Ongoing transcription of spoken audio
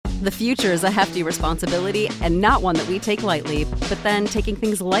The future is a hefty responsibility and not one that we take lightly, but then taking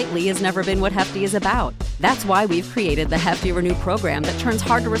things lightly has never been what Hefty is about. That's why we've created the Hefty Renew program that turns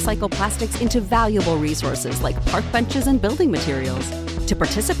hard-to-recycle plastics into valuable resources like park benches and building materials. To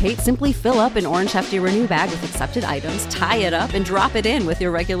participate, simply fill up an orange Hefty Renew bag with accepted items, tie it up, and drop it in with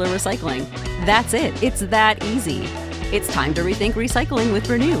your regular recycling. That's it. It's that easy. It's time to rethink recycling with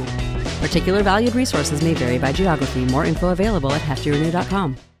Renew. Particular valued resources may vary by geography. More info available at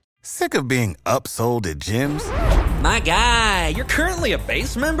heftyrenew.com. Sick of being upsold at gyms? My guy, you're currently a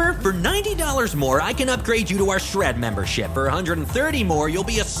base member? For $90 more, I can upgrade you to our Shred membership. For $130 more, you'll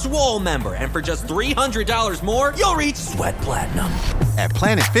be a Swole member. And for just $300 more, you'll reach Sweat Platinum. At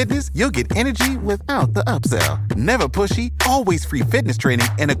Planet Fitness, you'll get energy without the upsell. Never pushy, always free fitness training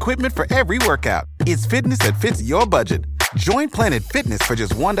and equipment for every workout. It's fitness that fits your budget. Join Planet Fitness for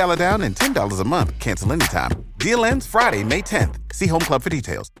just $1 down and $10 a month. Cancel anytime. Deal ends Friday, May 10th. See Home Club for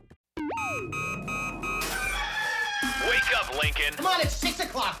details. Wake up, Lincoln. Come on, it's 6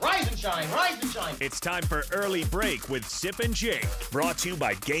 o'clock. Rise and shine, rise and shine. It's time for Early Break with Sip and Jake, brought to you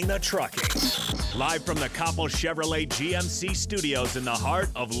by Gaina Trucking. Live from the Coppel Chevrolet GMC studios in the heart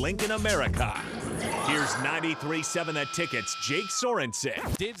of Lincoln, America. Here's 93.7 The Ticket's Jake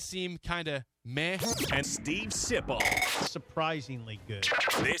Sorensen. Did seem kind of meh. And Steve Sipple. Surprisingly good.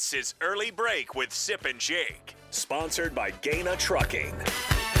 This is Early Break with Sip and Jake, sponsored by Gaina Trucking.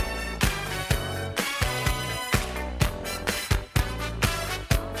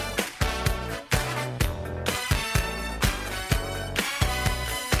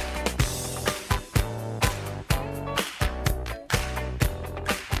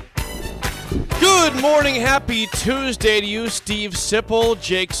 Good morning, happy Tuesday to you, Steve Sipple,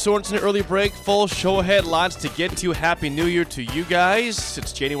 Jake Sorensen, Early Break, full show ahead, lots to get to. Happy New Year to you guys.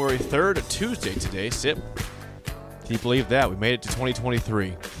 It's January 3rd, a Tuesday today, Sip. Can you believe that? We made it to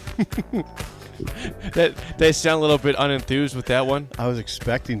 2023. They sound a little bit unenthused with that one. I was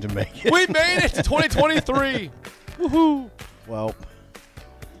expecting to make it. We made it to 2023. Woohoo. Well,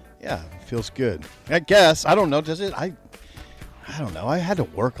 yeah, it feels good. I guess. I don't know. Does it? I don't know. I had to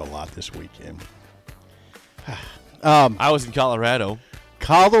work a lot this weekend. I was in Colorado.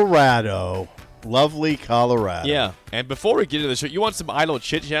 Lovely Colorado. Yeah. And before we get into the show, you want some idle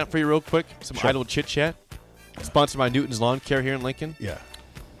chit-chat for you real quick? Some Sure. idle chit-chat? Sponsored by Newton's Lawn Care here in Lincoln. Yeah.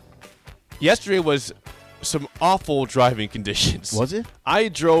 Yesterday was some awful driving conditions. Was it? I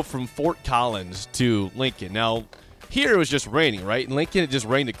drove from Fort Collins to Lincoln. Now, here it was just raining, right? In Lincoln, it just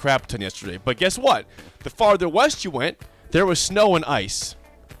rained a crap ton yesterday. But guess what? The farther west you went, there was snow and ice.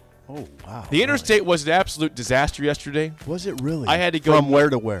 Oh, wow. The interstate was an absolute disaster yesterday. Was it really? I had to go from where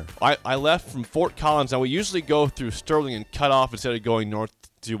to where? I left from Fort Collins. Now, we usually go through Sterling and cut off instead of going north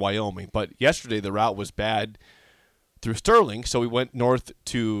to Wyoming. But yesterday, the route was bad through Sterling, so we went north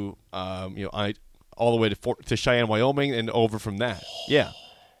to, all the way to Cheyenne, Wyoming, and over from that. Yeah.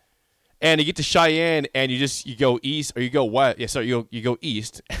 And you get to Cheyenne, and you go east, or you go west. Yeah, sorry, you go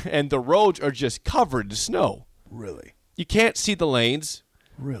east, and the roads are just covered in snow. Really? You can't see the lanes.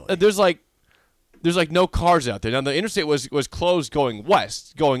 Really? There's like no cars out there. Now the interstate was closed going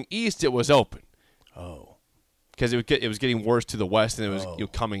west. Going east, it was open. Oh. Because it was getting worse to the west, and it was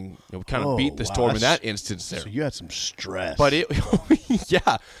coming. It kind of beat the storm in that instance there. So you had some stress. But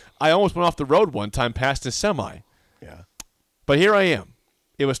yeah, I almost went off the road one time past a semi. Yeah. But here I am.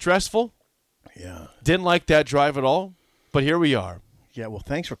 It was stressful. Yeah. Didn't like that drive at all. But here we are. Yeah. Well,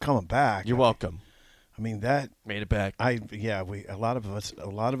 thanks for coming back. You're welcome. I mean that made it back. a lot of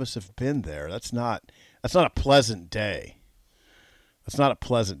us have been there. That's not a pleasant day. That's not a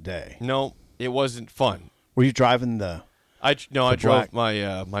pleasant day. No, it wasn't fun. Were you driving the? I drove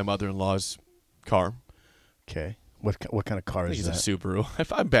my my mother-in-law's car. Okay. What kind of car is that? It's a Subaru.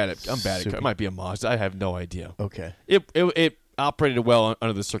 I'm bad at car. It might be a Mazda. I have no idea. Okay. It operated well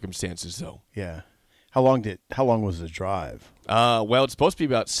under the circumstances, though. Yeah. How long was the drive? Well, it's supposed to be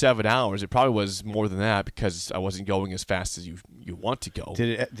about 7 hours. It probably was more than that because I wasn't going as fast as you want to go.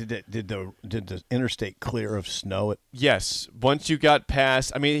 Did the interstate clear of snow? Yes. Once you got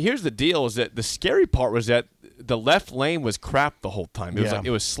past, I mean, here's the deal: is that the scary part was that the left lane was crap the whole time. It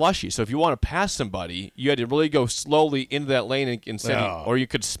was slushy. So if you want to pass somebody, you had to really go slowly into that lane or you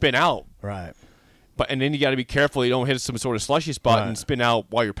could spin out. Right. And then you got to be careful you don't hit some sort of slushy spot and spin out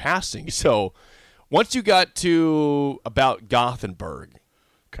while you're passing. So once you got to about Gothenburg,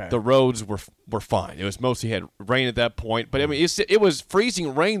 the roads were fine. It was mostly had rain at that point, but I mean it was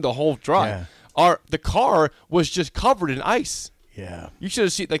freezing rain the whole drive. Yeah. The car was just covered in ice. Yeah. You should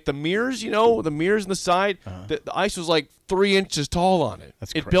have seen like the mirrors, the mirrors on the side. The ice was like 3 inches tall on it.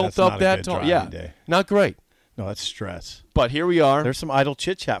 It built up that tall. Yeah. Day. Not great. No, that's stress. But here we are. There's some idle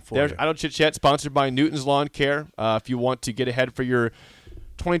chit-chat for you. There's Idle Chit Chat, sponsored by Newton's Lawn Care. If you want to get ahead for your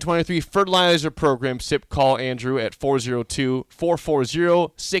 2023 fertilizer program, SIP, call Andrew at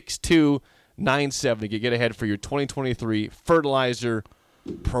 402-440-6297 to get ahead for your 2023 fertilizer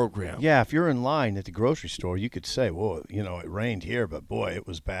program. Yeah, if you're in line at the grocery store, you could say, well, it rained here, but boy, it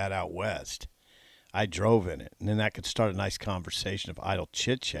was bad out west. I drove in it. And then that could start a nice conversation of idle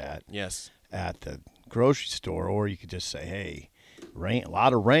chit-chat Yes. at the grocery store. Or you could just say, hey, a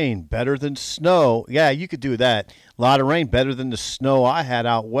lot of rain, better than snow. Yeah, you could do that. A lot of rain, better than the snow I had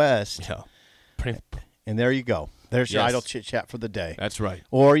out west. Yeah. And there you go. There's your Yes. idle chit-chat for the day. That's right.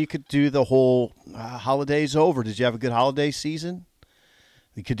 Or you could do the whole holidays over. Did you have a good holiday season?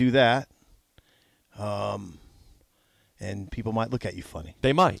 You could do that. And people might look at you funny.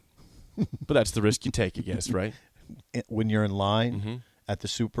 They might. But that's the risk you take, I guess, right? When you're in line at the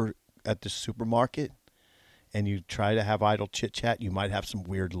supermarket and you try to have idle chit-chat, you might have some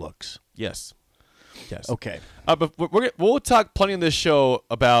weird looks. Yes. Yes. Okay. But we'll talk plenty on this show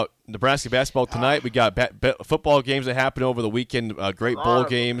about Nebraska basketball tonight. We got football games that happened over the weekend, great bowl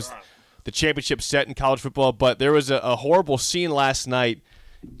games, the championship set in college football. But there was a horrible scene last night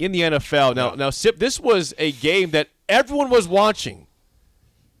in the NFL. Now, Sip, this was a game that everyone was watching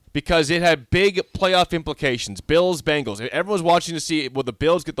because it had big playoff implications. Bills, Bengals. Everyone was watching to see will the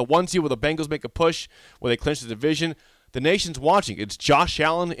Bills get the 1 seed, will the Bengals make a push, will they clinch the division. The nation's watching. It's Josh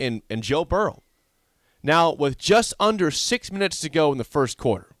Allen and Joe Burrow. Now, with just under 6 minutes to go in the first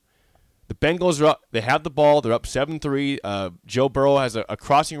quarter, the Bengals are up. They have the ball. They're up 7-3. Joe Burrow has a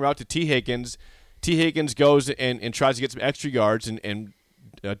crossing route to T. Higgins. T. Higgins goes and tries to get some extra yards, and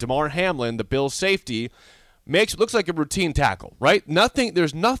Damar Hamlin, the Bills safety, looks like a routine tackle, right?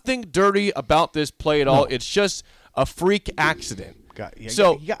 There's nothing dirty about this play at all. It's just a freak accident. He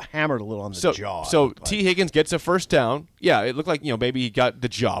got hammered a little on the jaw. So T. Higgins gets a first down. Yeah, it looked like maybe he got the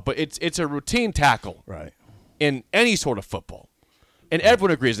jaw, but it's a routine tackle, right? In any sort of football, and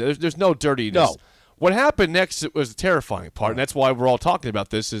everyone agrees that there's no dirtiness. No. What happened next was the terrifying part, and that's why we're all talking about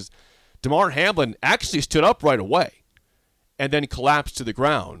this. Is Damar Hamlin actually stood up right away, and then collapsed to the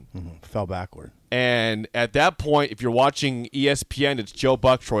ground, fell backward. And at that point, if you're watching ESPN, it's Joe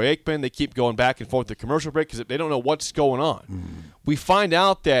Buck, Troy Aikman. They keep going back and forth the commercial break because they don't know what's going on. We find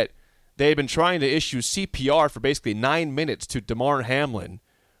out that they've been trying to issue CPR for basically 9 minutes to Damar Hamlin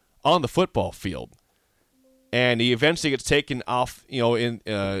on the football field. And he eventually gets taken off, into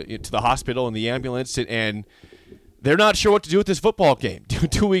the hospital in the ambulance. And they're not sure what to do with this football game.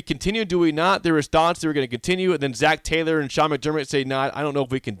 Do we continue? Do we not? There was thoughts they were going to continue. And then Zach Taylor and Sean McDermott say, "No, I don't know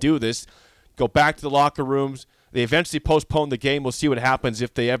if we can do this." Go back to the locker rooms. They eventually postpone the game. We'll see what happens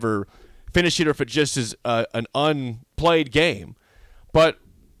if they ever finish it or if it just is an unplayed game. But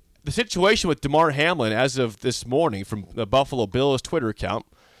the situation with Damar Hamlin as of this morning from the Buffalo Bills Twitter account,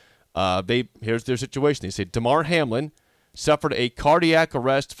 here's their situation. They say, Damar Hamlin suffered a cardiac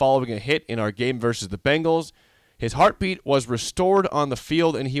arrest following a hit in our game versus the Bengals. His heartbeat was restored on the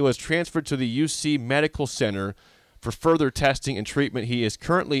field, and he was transferred to the UC Medical Center for further testing and treatment. He is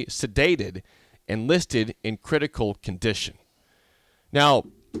currently sedated and listed in critical condition. Now,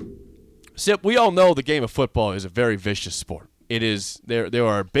 Sip, we all know the game of football is a very vicious sport. It is. There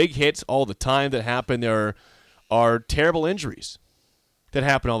are big hits all the time that happen. There are terrible injuries that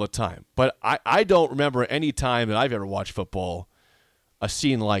happen all the time. But I don't remember any time that I've ever watched football a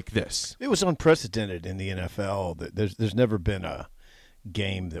scene like this. It was unprecedented in the NFL. There's never been a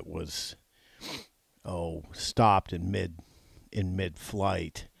game that was stopped in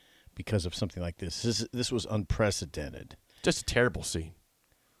mid-flight because of something like this. This was unprecedented. Just a terrible scene.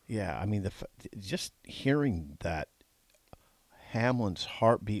 Yeah, I mean, just hearing that Hamlin's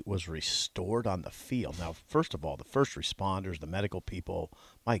heartbeat was restored on the field. Now, first of all, the first responders, the medical people,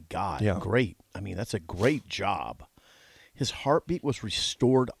 my God, great. I mean, that's a great job. His heartbeat was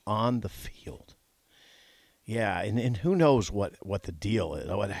restored on the field. Yeah, and who knows what the deal is,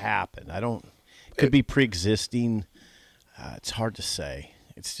 what happened. It could be pre-existing. It's hard to say.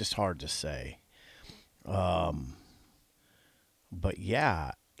 It's just hard to say. But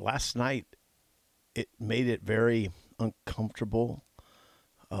yeah, last night it made it very uncomfortable.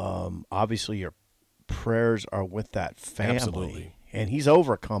 Obviously, your prayers are with that family. Absolutely. And he's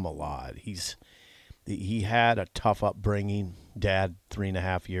overcome a lot. He had a tough upbringing. Dad,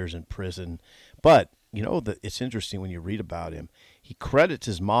 3.5 years in prison. But, it's interesting when you read about him. He credits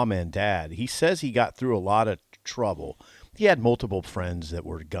his mom and dad. He says he got through a lot of trouble. He had multiple friends that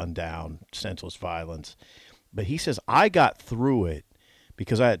were gunned down, senseless violence. But he says, I got through it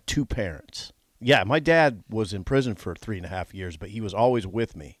because I had two parents. Yeah, my dad was in prison for 3.5 years, but he was always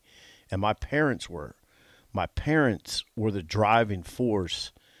with me. And my parents were my parents were the driving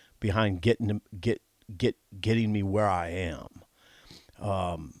force behind getting me where I am.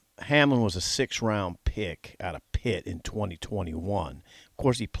 Hamlin was a 6th-round pick out of Pitt in 2021. Of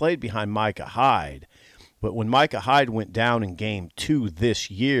course, he played behind Micah Hyde, but when Micah Hyde went down in Game 2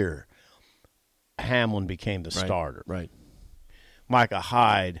 this year, Hamlin became the starter. Right. Micah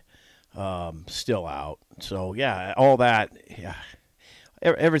Hyde still out. So, yeah, all that, yeah,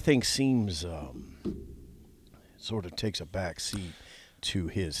 everything seems sort of takes a back seat to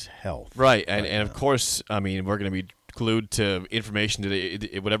his health. Right, and of course, I mean, we're going to be glued to information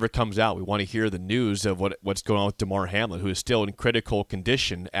today. Whatever comes out, we want to hear the news of what's going on with Damar Hamlin, who is still in critical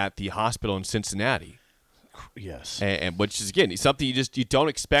condition at the hospital in Cincinnati. Yes, and which is again something you don't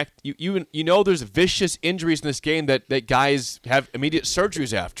expect. You know there's vicious injuries in this game that guys have immediate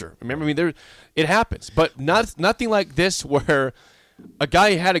surgeries after. Remember, I mean, it happens, but nothing like this where a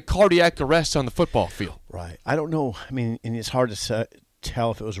guy had a cardiac arrest on the football field. Right. I don't know. I mean, and it's hard to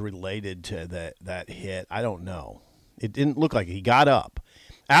tell if it was related to that hit. I don't know. It didn't look like it. He got up.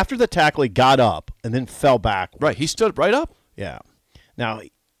 After the tackle, he got up and then fell backwards. Right. He stood right up. Yeah. Now,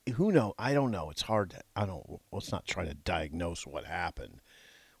 who knows? I don't know. It's hard to let's not try to diagnose what happened.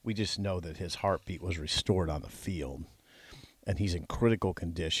 We just know that his heartbeat was restored on the field, and he's in critical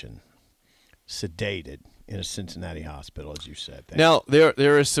condition, sedated in a Cincinnati hospital, as you said. Now,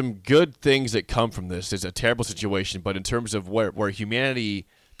 there are some good things that come from this. It's a terrible situation, but in terms of where humanity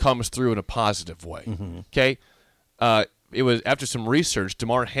comes through in a positive way, okay? It was after some research,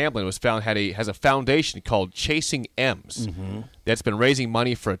 Damar Hamlin was found has a foundation called Chasing M's that's been raising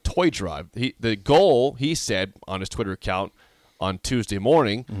money for a toy drive. The goal, he said on his Twitter account on Tuesday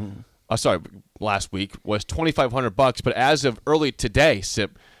morning, last week, was $2,500. But as of early today,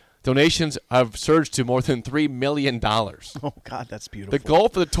 Sip, donations have surged to more than $3 million. Oh God, that's beautiful. The goal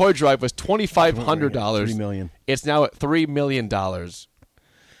for the toy drive was $2,500. $3 million. It's now at $3 million.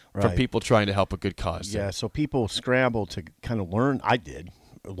 For Right. people trying to help a good cause. Yeah, so people scramble to kind of learn. I did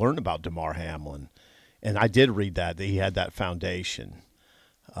learn about Damar Hamlin, and I did read that he had that foundation.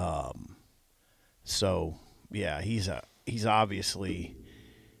 So yeah, he's obviously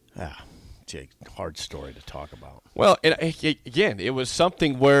hard story to talk about. Well, and again, it was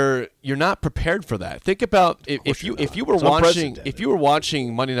something where you're not prepared for that. Think about if you were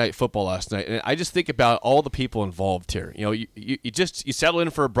watching Monday Night Football last night, and I just think about all the people involved here. You know, you settle in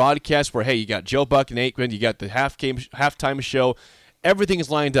for a broadcast where, hey, you got Joe Buck and Aikman, you got the halftime show, everything is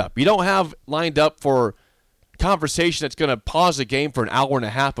lined up. You don't have lined up for conversation that's going to pause the game for an hour and a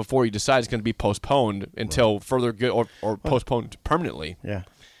half before you decide it's going to be postponed until further good or postponed permanently. Yeah.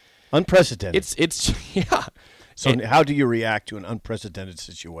 Unprecedented. It's yeah. So how do you react to an unprecedented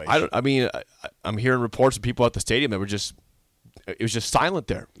situation? I'm hearing reports of people at the stadium that were it was just silent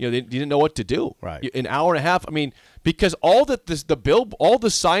there. You know, they didn't know what to do. Right. An hour and a half. I mean, because all the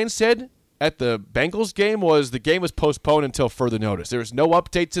signs said at the Bengals game was the game was postponed until further notice. There was no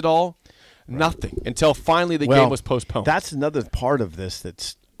updates at all. Right. Nothing until finally the game was postponed. That's another part of this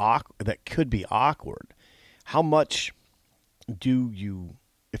that could be awkward. How much do you,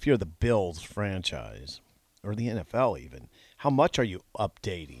 if you're the Bills franchise or the NFL even, how much are you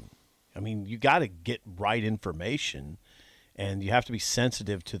updating? I mean, you got to get right information, and you have to be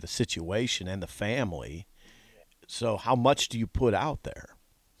sensitive to the situation and the family. So how much do you put out there?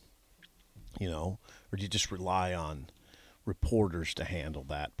 You know, or do you just rely on reporters to handle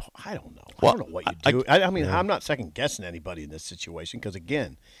that? I don't know. I don't know what you do. I mean, I'm not second-guessing anybody in this situation because,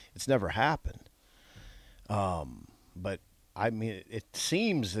 again, it's never happened. But I mean, it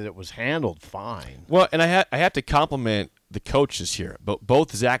seems that it was handled fine. Well, and I have to compliment the coaches here,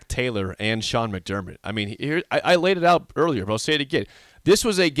 both Zach Taylor and Sean McDermott. I mean, here I laid it out earlier, but I'll say it again. This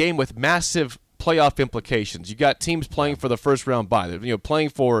was a game with massive playoff implications. You got teams playing for the first round bye. They're playing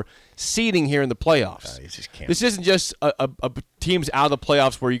for seeding here in the playoffs. This isn't just a teams out of the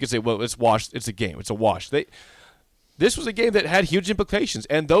playoffs where you can say, well, it's washed. It's a game. It's a wash. This was a game that had huge implications,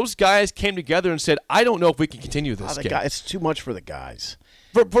 and those guys came together and said, I don't know if we can continue this game. It's too much for the guys.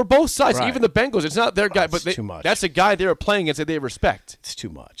 For both sides, right. Even the Bengals, it's not their guy, but too much. That's a guy they were playing against that they respect. It's too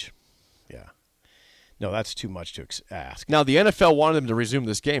much. Yeah. No, that's too much to ask. Now, the NFL wanted them to resume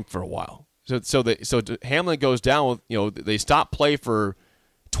this game for a while. So Hamlin goes down with, they stop play for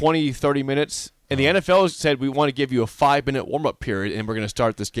 20, 30 minutes, and the NFL said, we want to give you a 5-minute warm-up period, and we're going to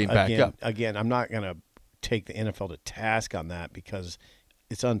start this game back up. Again, I'm not going to take the NFL to task on that because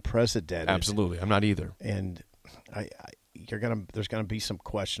it's unprecedented. Absolutely, I'm not either. And there's gonna be some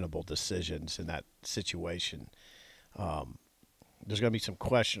questionable decisions in that situation. There's gonna be some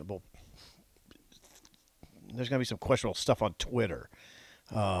questionable stuff on Twitter.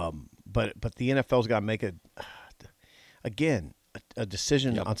 but the NFL's got to make a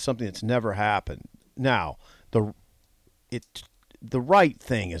decision on something that's never happened. Now, the right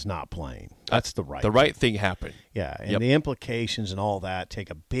thing is not playing. That's the right. The right thing happened. Yeah, and the implications and all that take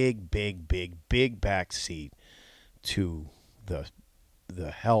a big back seat to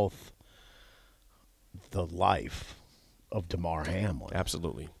the health, the life of Damar Hamlin.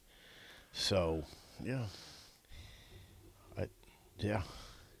 Absolutely. So, yeah.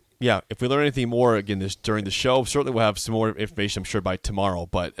 Yeah, if we learn anything more again during the show, certainly we'll have some more information, I'm sure, by tomorrow.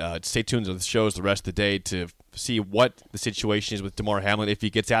 But stay tuned to the shows the rest of the day to see what the situation is with Damar Hamlin, if he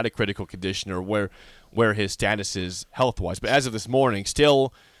gets out of critical condition or where his status is health-wise. But as of this morning,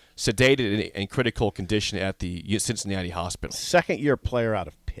 still sedated and critical condition at the Cincinnati hospital. Second-year player out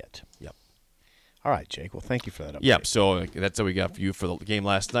of Pitt. Yep. All right, Jake. Well, thank you for that update. Yep, so that's what we got for you for the game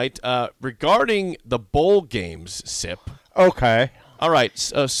last night. Regarding the bowl games, Sip. Okay. All right,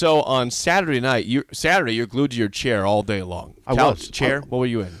 so on Saturday night, you're glued to your chair all day long. Chair? What were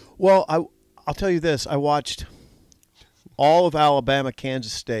you in? Well, I'll tell you this. I watched all of Alabama,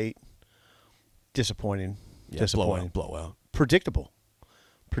 Kansas State. Disappointing. Disappointing. Blowout. Predictable.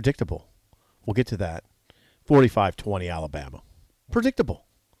 We'll get to that. 45-20 Alabama. Predictable.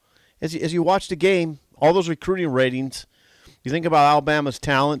 As you watch the game, all those recruiting ratings, you think about Alabama's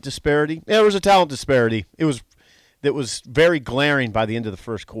talent disparity. Yeah, there was a talent disparity. It was very glaring by the end of the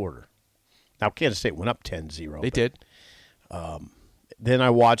first quarter. Now, Kansas State went up 10-0. They did. Then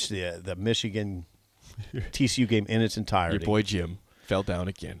I watched the Michigan TCU game in its entirety. Your boy Jim fell down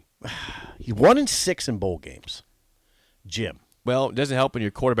again. He 1-6 in bowl games. Jim. Well, it doesn't help when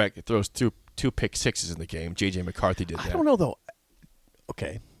your quarterback throws two pick sixes in the game. J.J. McCarthy did that. I don't know, though.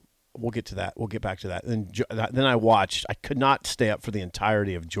 Okay. We'll get to that. We'll get back to that. Then I watched. I could not stay up for the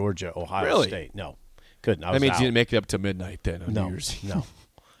entirety of Georgia-Ohio State. No. Couldn't. I was that means out. you didn't make it up to midnight then on New Year's Eve. No.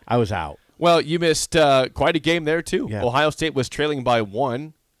 I was out. Well, you missed quite a game there, too. Yeah. Ohio State was trailing by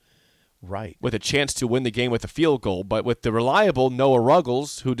 1. Right. With a chance to win the game with a field goal, but with the reliable Noah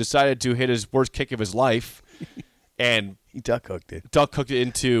Ruggles, who decided to hit his worst kick of his life, and he duck hooked it. Duck hooked it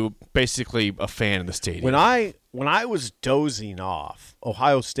into basically a fan in the stadium. When I was dozing off,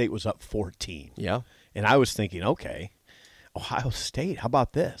 Ohio State was up 14. Yeah. And I was thinking, okay, Ohio State, how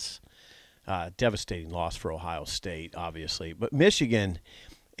about this? Devastating loss for Ohio State, obviously. But Michigan,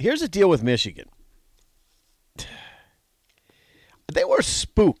 here's the deal with Michigan. They were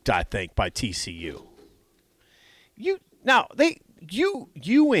spooked, I think, by TCU. UM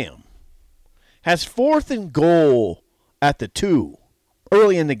has 4th and goal at the 2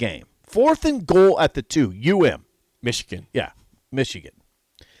 early in the game. 4th and goal at the 2, UM. Michigan. Yeah, Michigan.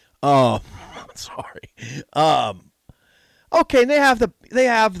 Sorry. Okay, and they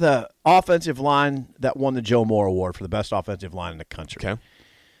have the offensive line that won the Joe Moore Award for the best offensive line in the country. Okay.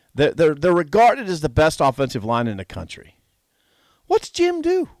 They're regarded as the best offensive line in the country. What's Jim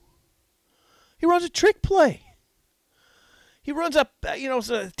do? He runs a trick play. He runs up,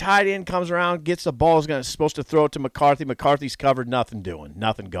 so the tight end comes around, gets the ball, is supposed to throw it to McCarthy. McCarthy's covered, nothing doing,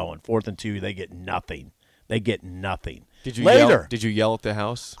 nothing going. 4th and 2, they get nothing. Did you Later, yell? Did you yell at the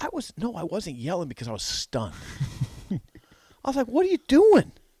house? I wasn't yelling because I was stunned. I was like, "What are you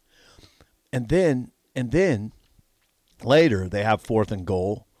doing?" And then later they have 4th and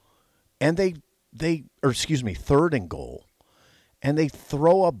goal, and 3rd and goal, and they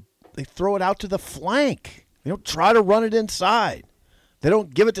throw it out to the flank. They don't try to run it inside. They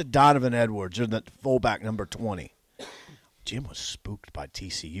don't give it to Donovan Edwards or the fullback number 20. Jim was spooked by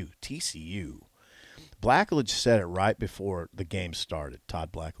TCU. Blackledge said it right before the game started.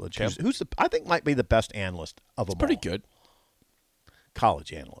 Todd Blackledge, who's I think might be the best analyst of them all. Pretty good.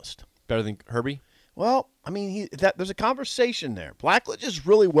 College analyst. Better than Herbie? Well, I mean, there's a conversation there. Blackledge is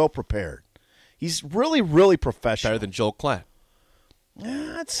really well prepared. He's really, really professional. Better than Joel Klatt.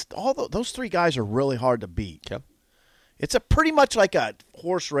 Yeah, those 3 guys are really hard to beat. Yep. It's pretty much like a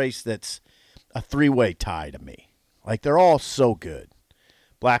horse race that's a 3-way tie to me. Like, they're all so good.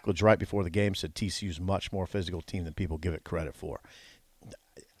 Blackledge, right before the game, said TCU's a much more physical team than people give it credit for.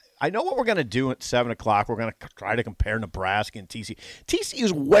 I know what we're going to do at 7 o'clock. We're going to try to compare Nebraska and TCU. TCU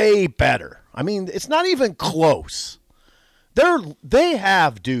is way better. I mean, it's not even close. They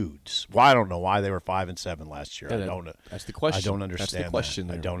have dudes. Well, I don't know why they were 5-7 last year. That's the question. I don't understand. That's the question.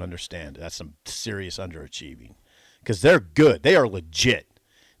 I don't understand. That's some serious underachieving because they're good. They are legit.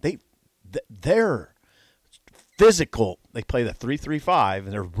 They're physical. They play the 3-3-5,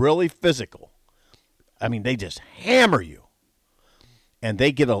 and they're really physical. I mean, they just hammer you, and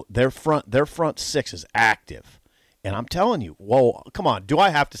they get their front 6 is active. And I'm telling you, whoa, come on, do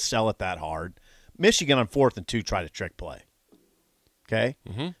I have to sell it that hard? Michigan on 4th and 2 tried a trick play. Okay?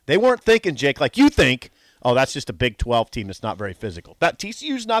 Mm-hmm. They weren't thinking, Jake, like you think, oh, that's just a Big 12 team that's not very physical. That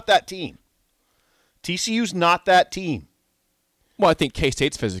TCU's not that team. TCU's not that team. Well, I think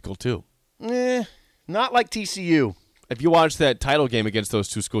K-State's physical too. Not like TCU. If you watch that title game against those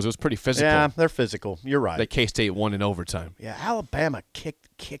two schools, it was pretty physical. Yeah, they're physical. You're right. That K-State won in overtime. Yeah, Alabama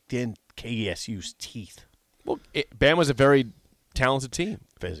kicked in KSU's teeth. Well, Bama's a very talented team.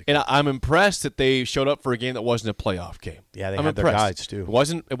 Physical. And I'm impressed that they showed up for a game that wasn't a playoff game. Yeah, they I'm had impressed. their guys too.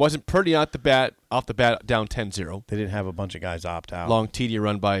 It wasn't pretty off the bat down 10-0. They didn't have a bunch of guys opt out. Long TD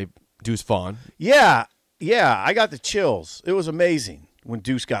run by Deuce Vaughn. Yeah, I got the chills. It was amazing when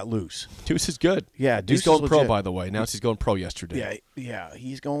Deuce got loose. Deuce is good. Yeah, Deuce he's going is pro, legit. by the way. Announced he's going pro yesterday. Yeah,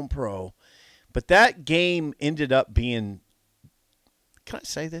 he's going pro. But that game ended up being, can I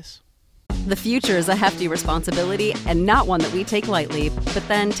say this? The future is a hefty responsibility and not one that we take lightly. But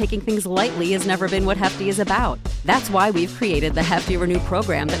then taking things lightly has never been what Hefty is about. That's why we've created the Hefty Renew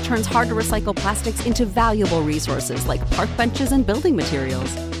program that turns hard-to-recycle plastics into valuable resources like park benches and building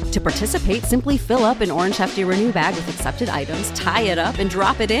materials. To participate, simply fill up an orange Hefty Renew bag with accepted items, tie it up, and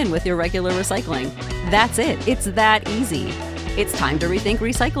drop it in with your regular recycling. That's it. It's that easy. It's time to rethink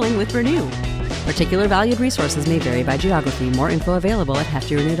recycling with Renew. Particular valued resources may vary by geography. More info available at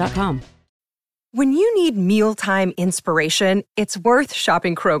heftyrenew.com. When you need mealtime inspiration, it's worth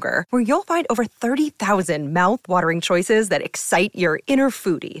shopping Kroger, where you'll find over 30,000 mouth-watering choices that excite your inner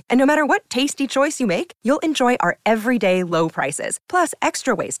foodie. And no matter what tasty choice you make, you'll enjoy our everyday low prices, plus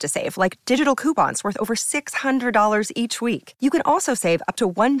extra ways to save, like digital coupons worth over $600 each week. You can also save up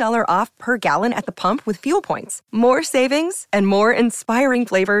to $1 off per gallon at the pump with fuel points. More savings and more inspiring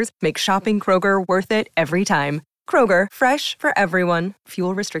flavors make shopping Kroger worth it every time. Kroger, fresh for everyone.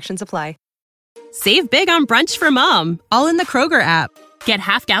 Fuel restrictions apply. Save big on brunch for mom, all in the Kroger app. Get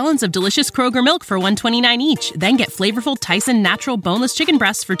half gallons of delicious Kroger milk for $1.29 each. Then get flavorful Tyson natural boneless chicken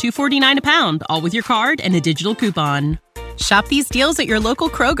breasts for $2.49 a pound, all with your card and a digital coupon. Shop these deals at your local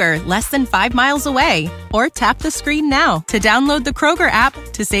Kroger, less than 5 miles away. Or tap the screen now to download the Kroger app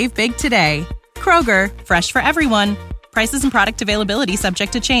to save big today. Kroger, fresh for everyone. Prices and product availability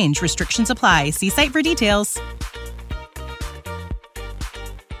subject to change. Restrictions apply. See site for details.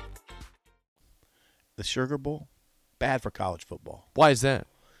 The Sugar Bowl, bad for college football. Why is that?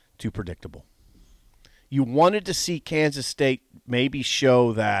 Too predictable. You wanted to see Kansas State maybe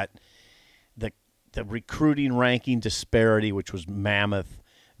show that the recruiting ranking disparity, which was mammoth,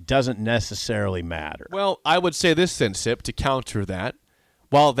 doesn't necessarily matter. Well, I would say this then, Sip, to counter that.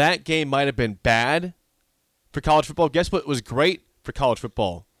 While that game might have been bad for college football, guess what was great for college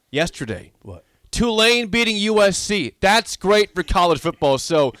football yesterday? What? Tulane beating USC. That's great for college football.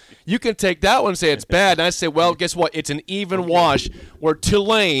 So you can take that one and say it's bad. And I say, well, guess what? It's an even wash where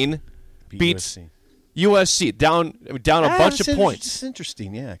Tulane beats USC down a bunch of points. It's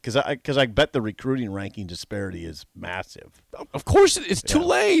interesting, yeah, because I bet the recruiting ranking disparity is massive. Of course, it's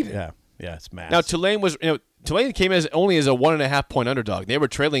Tulane. Yeah, it's massive. Now Tulane came only as a 1.5 point underdog. They were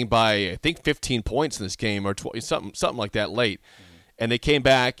trailing by I think 15 points in this game or something like that late, and they came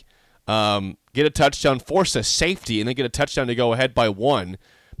back. Get a touchdown, force a safety, and then get a touchdown to go ahead by 1.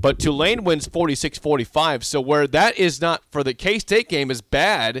 But Tulane wins 46-45, so where that is not for the K-State game is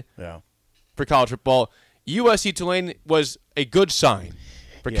bad for college football, USC-Tulane was a good sign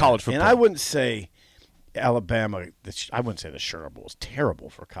for college football. And I wouldn't say Alabama, I wouldn't say the Sugar Bowl is terrible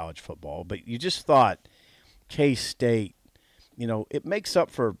for college football, but you just thought K-State, it makes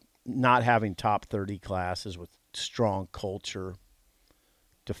up for not having top 30 classes with strong culture,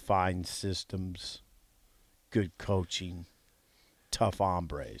 defined systems, good coaching, tough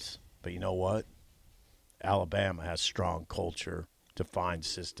hombres. But you know what? Alabama has strong culture, defined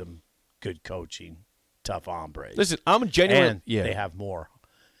system, good coaching, tough hombres. Listen, I'm genuine. And they have more.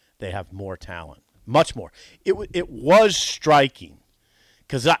 They have more talent, much more. It was striking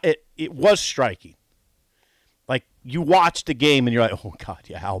because it was striking. Like you watch the game and you're like, oh God,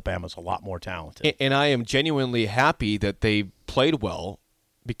 yeah, Alabama's a lot more talented. And I am genuinely happy that they played well.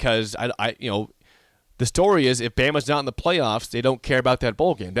 Because the story is if Bama's not in the playoffs, they don't care about that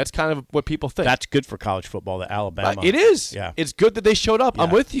bowl game. That's kind of what people think. That's good for college football. That Alabama, it is. Yeah, it's good that they showed up. Yeah.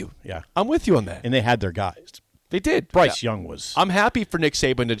 I'm with you. Yeah, I'm with you on that. And they had their guys. They did. Bryce Young was. I'm happy for Nick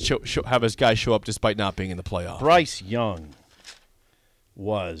Saban to have his guys show up despite not being in the playoffs. Bryce Young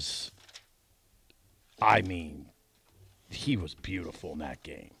was. I mean, he was beautiful in that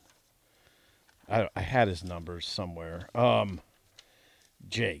game. I had his numbers somewhere.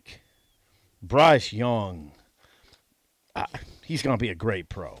 Jake, Bryce Young, he's going to be a great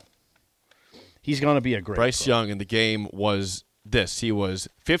pro. He's going to be a great Bryce pro. Young in the game was this. He was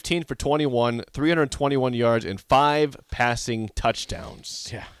 15 for 21, 321 yards, and 5 passing touchdowns.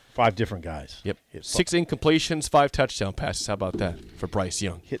 Yeah, 5 different guys. Yep. 6 incompletions, 5 touchdown passes. How about that for Bryce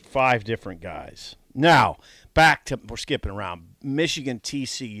Young? Hit 5 different guys. Now, back to, we're skipping around, Michigan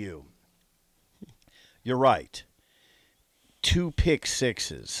TCU. You're right. 2 pick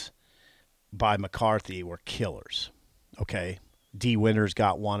sixes by McCarthy were killers. Okay? D. Winters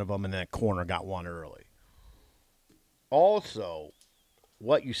got one of them, and then a corner got one early. Also,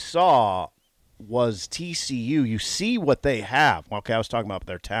 what you saw was TCU. You see what they have. Okay, I was talking about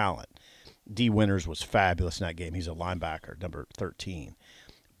their talent. D. Winters was fabulous in that game. He's a linebacker, number 13.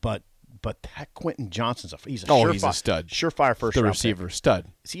 But that Quentin Johnston's he's a stud. Surefire first-round receiver pick. Stud.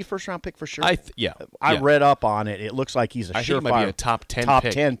 Is he a first-round pick for sure? I read up on it. It looks like he's a I think he might be a top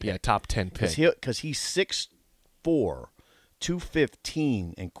 10 pick. Yeah, top 10 pick. Because he's 6'4",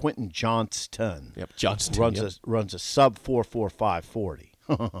 215, and Quentin Johnston. Yep, Johnston runs a sub 4.45 40.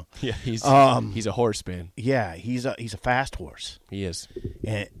 Yeah, he's a horse, man. Yeah, he's a fast horse. He is.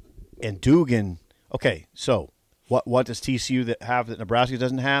 And Dugan. Okay, so what does TCU have that Nebraska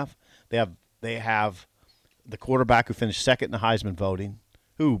doesn't have? They have the quarterback who finished second in the Heisman voting,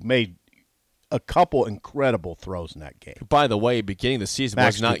 who made a couple incredible throws in that game. By the way, beginning of the season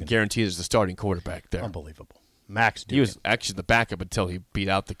Max was not Dugan. guaranteed as the starting quarterback there. Unbelievable. Max Dugan. He was actually the backup until he beat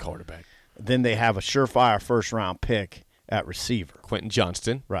out the quarterback. Then they have a surefire first-round pick at receiver. Quentin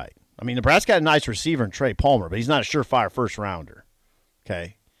Johnston. Right. I mean, Nebraska had a nice receiver in Trey Palmer, but he's not a surefire first-rounder.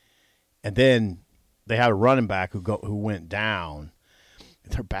 Okay? And then they had a running back who went down.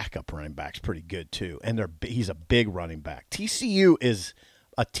 Their backup running back's pretty good, too. And he's a big running back. TCU is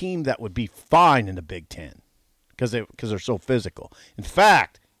a team that would be fine in the Big Ten because they're so physical. In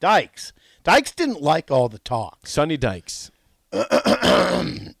fact, Dykes didn't like all the talk. Sonny Dykes. He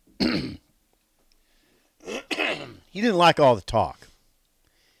didn't like all the talk.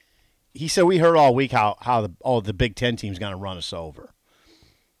 He said we heard all week how all the Big Ten teams going to run us over.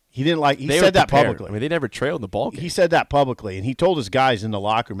 He didn't like. He said that publicly. I mean, they never trailed in the ball game. He said that publicly, and he told his guys in the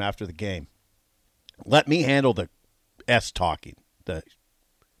locker room after the game, "Let me handle the S talking, the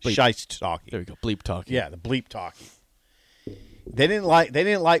shiest talking." There we go, bleep talking. Yeah, the bleep talking. They didn't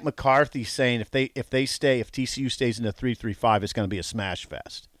like McCarthy saying if TCU stays in the 3-3-5, it's going to be a smash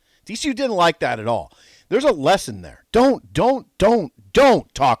fest. TCU didn't like that at all. There's a lesson there. Don't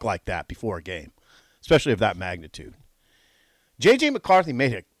talk like that before a game, especially of that magnitude. J.J. McCarthy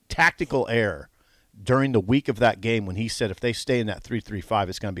made a tactical error during the week of that game when he said if they stay in that 3-3-5,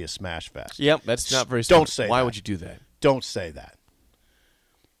 it's going to be a smash fest. Yep, that's not very smart. Don't say Why that. would you do that? Don't say that.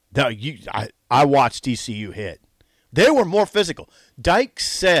 No, I watched TCU hit. They were more physical. Dykes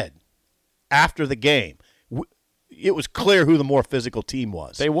said after the game, it was clear who the more physical team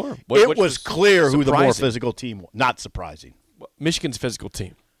was. They were. It was clear who the more physical team was. Not surprising. Michigan's physical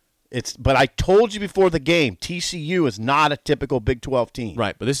team. But I told you before the game, TCU is not a typical Big 12 team.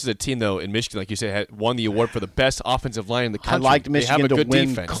 Right, but this is a team, though, in Michigan, like you said, had won the award for the best offensive line in the country. I liked Michigan to win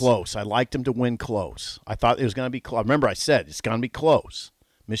defense. close. I liked them to win close. I thought it was going to be close. Remember, I said it's going to be close.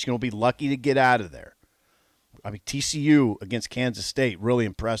 Michigan will be lucky to get out of there. I mean, TCU against Kansas State really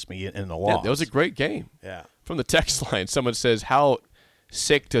impressed me in the loss. Yeah, that was a great game. Yeah. From the text line, someone says, how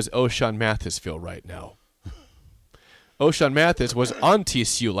sick does O'Shawn Mathis feel right now? O'Shawn Mathis was on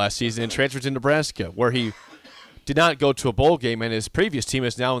TCU last season and transferred to Nebraska, where he did not go to a bowl game, and his previous team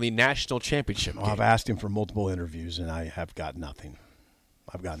is now in the national championship game. I've asked him for multiple interviews, and I have got nothing.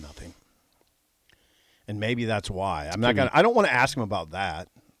 I've got nothing. And maybe that's why. I don't want to ask him about that.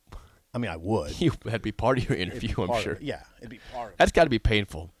 I mean, I would. That'd be part of your interview, I'm sure. Yeah, it'd be part of it. That's got to be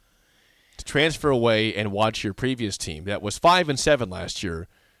painful to transfer away and watch your previous team that was 5-7 last year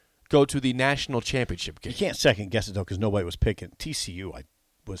go to the national championship game. You can't second guess it though, because nobody was picking TCU. I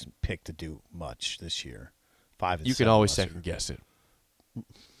wasn't picked to do much this year. 5-7. You can always second guess it.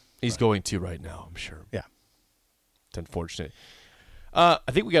 He's going to right now, I'm sure. Yeah, it's unfortunate. I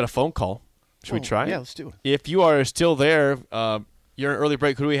think we got a phone call. Should we try? Yeah, let's do it. If you are still there, you're in early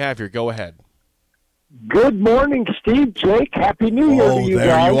break. Who do we have here? Go ahead. Good morning, Steve, Jake. Happy New Year to you guys. Oh,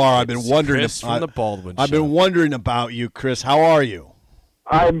 there you are. I've been wondering. Chris from the Baldwin I've been wondering about you, Chris. How are you?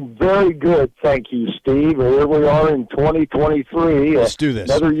 I'm very good, thank you, Steve. Here we are in 2023. Let's do this.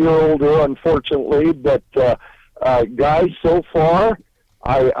 Another year older, unfortunately, but guys, so far,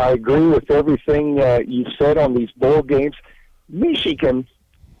 I agree with everything you said on these bowl games. Michigan,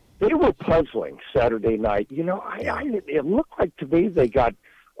 they were puzzling Saturday night. You know, it looked like to me they got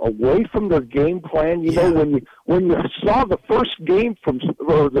away from their game plan. You know, when you saw the first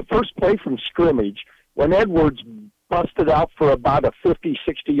play from scrimmage, when Edwards busted out for about a 50,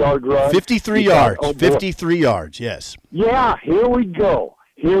 60-yard run. 53 yards. 53 yards, yes. Yeah, here we go.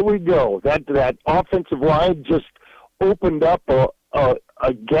 That offensive line just opened up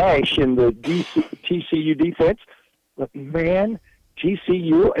a gash in the TCU defense. But, man,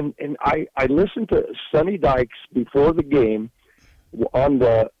 TCU, and I listened to Sonny Dykes before the game on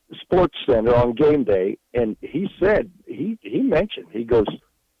the Sports Center on game day, and he said, he mentioned, he goes,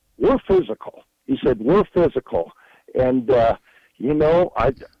 we're physical. He said, we're physical. And,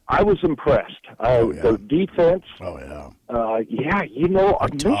 I was impressed. The defense. Oh, yeah.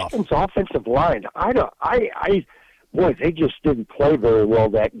 Michigan's offensive line. Boy, they just didn't play very well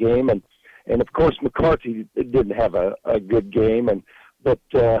that game. And of course, McCarthy didn't have a good game. But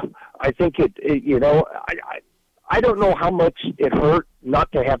I think I don't know how much it hurt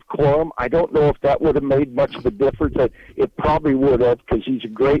not to have Corum. I don't know if that would have made much of a difference. It probably would have, because he's a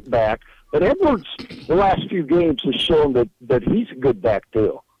great back. But Edwards, the last few games, has shown that he's a good back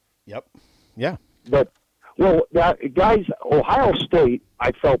too. Yep. Yeah. But guys, Ohio State,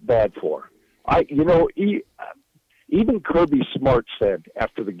 I felt bad for. Even Kirby Smart said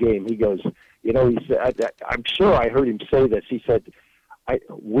after the game, he goes, he said, I'm sure I heard him say this. He said,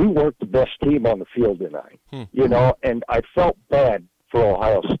 we weren't the best team on the field tonight, and I felt bad for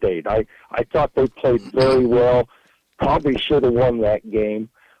Ohio State. I thought they played very well, probably should have won that game.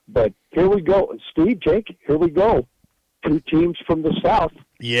 But here we go. Steve, Jake, here we go. Two teams from the South.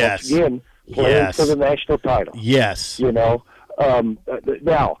 Yes. Again, playing for the national title. Yes. Now,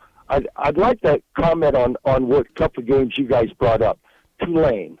 I'd like to comment on what couple of games you guys brought up.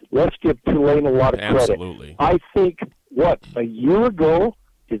 Tulane. Let's give Tulane a lot of credit. Absolutely. I think, a year ago,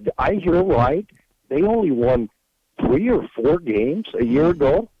 did I hear right? They only won 3 or 4 games a year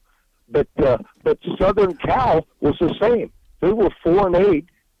ago. But Southern Cal was the same. They were 4-8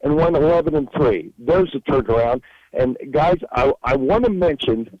 and won 11-3. There's a turnaround. And guys, I want to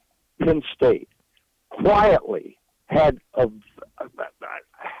mention Penn State. Quietly had a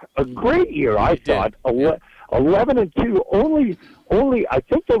great year, I thought. 11-2. Only I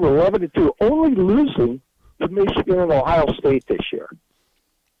think they were 11-2. Only losing to Michigan and Ohio State this year.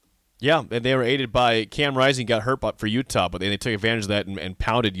 Yeah, and they were aided by Cam Rising got hurt for Utah, but they took advantage of that and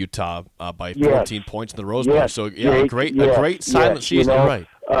pounded Utah by 14 points in the Rose Bowl. So a great silent season. Right.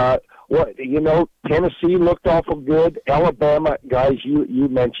 Tennessee looked awful good. Alabama, guys, you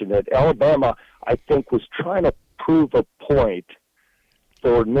mentioned it. Alabama, I think, was trying to prove a point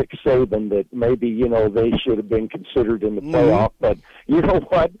for Nick Saban that maybe, they should have been considered in the playoff. But you know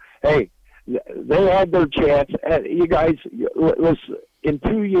what? Hey, they had their chance. You guys, listen, in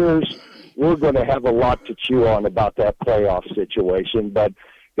 2 years, we're going to have a lot to chew on about that playoff situation. But,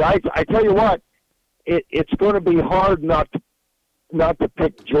 guys, I tell you what, it's going to be hard not to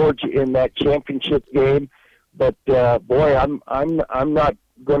pick Georgia in that championship game. But, boy, I'm not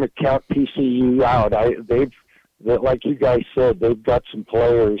going to count TCU out. Like you guys said, they've got some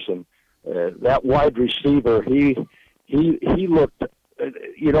players, and that wide receiver, he looked,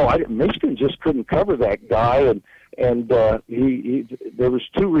 Michigan just couldn't cover that guy, and there was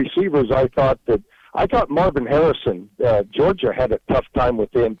 2 receivers. I thought Marvin Harrison, Georgia had a tough time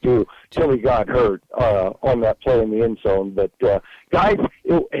with him too, till he got hurt on that play in the end zone. But guys,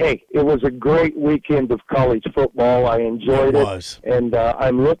 it was a great weekend of college football. I enjoyed it, and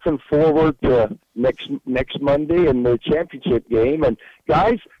I'm looking forward to next Monday in the championship game. And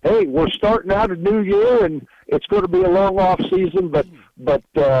guys, hey, we're starting out a new year, and it's going to be a long off season, but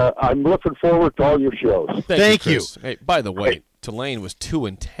I'm looking forward to all your shows. Thank you. Hey, by the way, Tulane was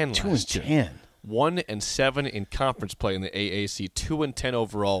 2-10 last year. 2-10. 1-7 in conference play in the AAC, 2-10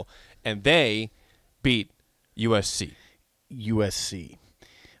 overall, and they beat USC.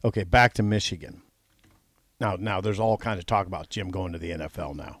 Okay, back to Michigan. Now there's all kinds of talk about Jim going to the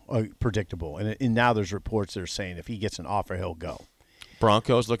NFL now. Predictable. And now there's reports that are saying if he gets an offer, he'll go.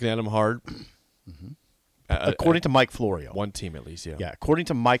 Broncos looking at him hard. Mm-hmm. According to Mike Florio. One team at least, yeah. Yeah, according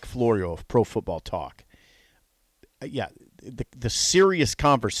to Mike Florio of Pro Football Talk. The serious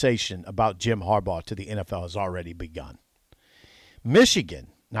conversation about Jim Harbaugh to the NFL has already begun. Michigan,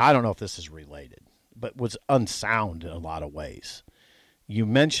 now I don't know if this is related, but was unsound in a lot of ways. You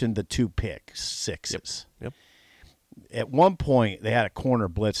mentioned the 2 pick sixes. Yep. At one point, they had a corner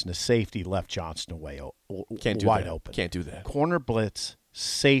blitz and a safety left Johnston wide open. Can't do that. Corner blitz,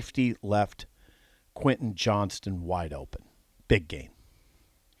 safety left Quentin Johnston wide open. Big game.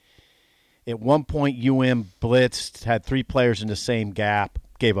 At one point, blitzed, had 3 players in the same gap,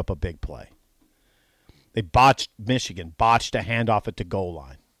 gave up a big play. Michigan botched a handoff at the goal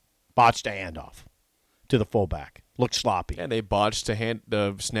line. Botched a handoff to the fullback. looked sloppy. And they botched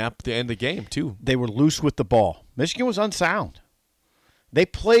the snap at the end of the game, too. They were loose with the ball. Michigan was unsound. They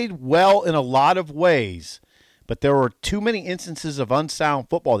played well in a lot of ways, but there were too many instances of unsound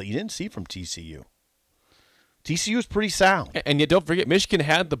football that you didn't see from TCU. TCU was pretty sound. And yet, don't forget, Michigan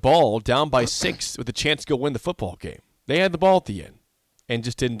had the ball down by 6 with a chance to go win the football game. They had the ball at the end and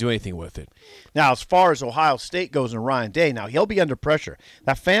just didn't do anything with it. Now, as far as Ohio State goes and Ryan Day, now he'll be under pressure.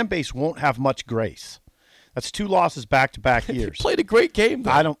 That fan base won't have much grace. That's 2 losses back-to-back years. They played a great game,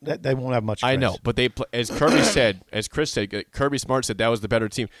 though. They won't have much grace. I know, but as Kirby said, as Chris said, Kirby Smart said that was the better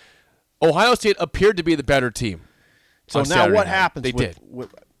team. Ohio State appeared to be the better team. So now what happens? They did.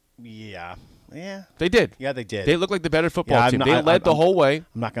 Yeah. They did. Yeah, they did. They looked like the better football team. They led the whole way.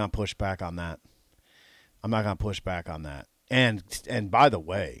 I'm not going to push back on that. And by the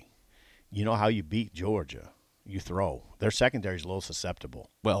way, you know how you beat Georgia? You throw. Their secondary's a little susceptible.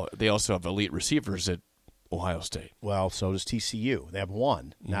 Well, they also have elite receivers at Ohio State. Well, so does TCU. They have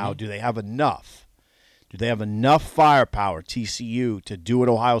one. Now, do they have enough? Do they have enough firepower, TCU, to do what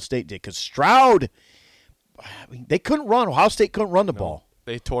Ohio State did? Because Stroud, they couldn't run. Ohio State couldn't run the ball.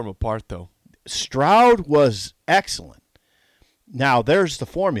 They tore them apart, though. Stroud was excellent. Now, there's the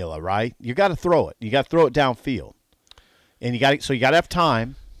formula, right? You got to throw it. You got to throw it downfield. And you got to have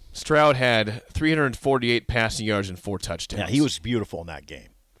time. Stroud had 348 passing yards and 4 touchdowns. Yeah, he was beautiful in that game.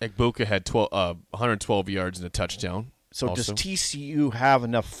 Egbuka had 112 yards and a touchdown. So does TCU have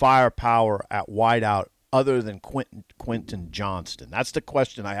enough firepower at wideout other than Quentin Johnston? That's the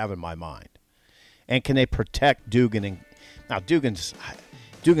question I have in my mind. And can they protect Dugan? Now, Dugan's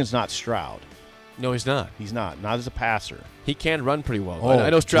not Stroud. No, he's not. He's not as a passer. He can run pretty well. I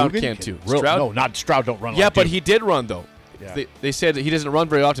know Stroud can too. Stroud don't run. Yeah, like but Dugan. he did run though. Yeah. They said that he doesn't run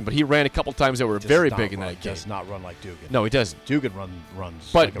very often, but he ran a couple times that were very big in that game. Does not run like Dugan. No, he doesn't. Dugan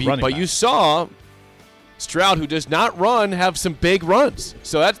runs. But like a running but back. you saw Stroud, who does not run, have some big runs.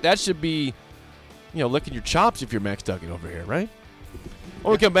 So that should be, licking your chops if you're Max Duggan over here, right?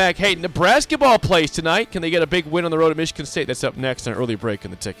 When we come back, hey, Nebraska ball plays tonight. Can they get a big win on the road at Michigan State? That's up next on an early break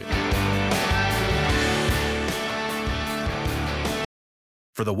in the ticket.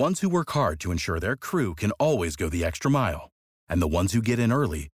 For the ones who work hard to ensure their crew can always go the extra mile, and the ones who get in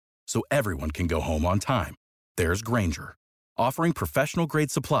early so everyone can go home on time, there's Grainger, offering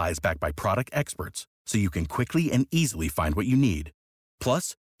professional-grade supplies backed by product experts so you can quickly and easily find what you need.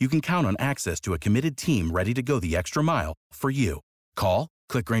 Plus, you can count on access to a committed team ready to go the extra mile for you. Call,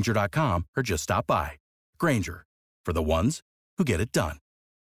 click Grainger.com, or just stop by. Grainger, for the ones who get it done.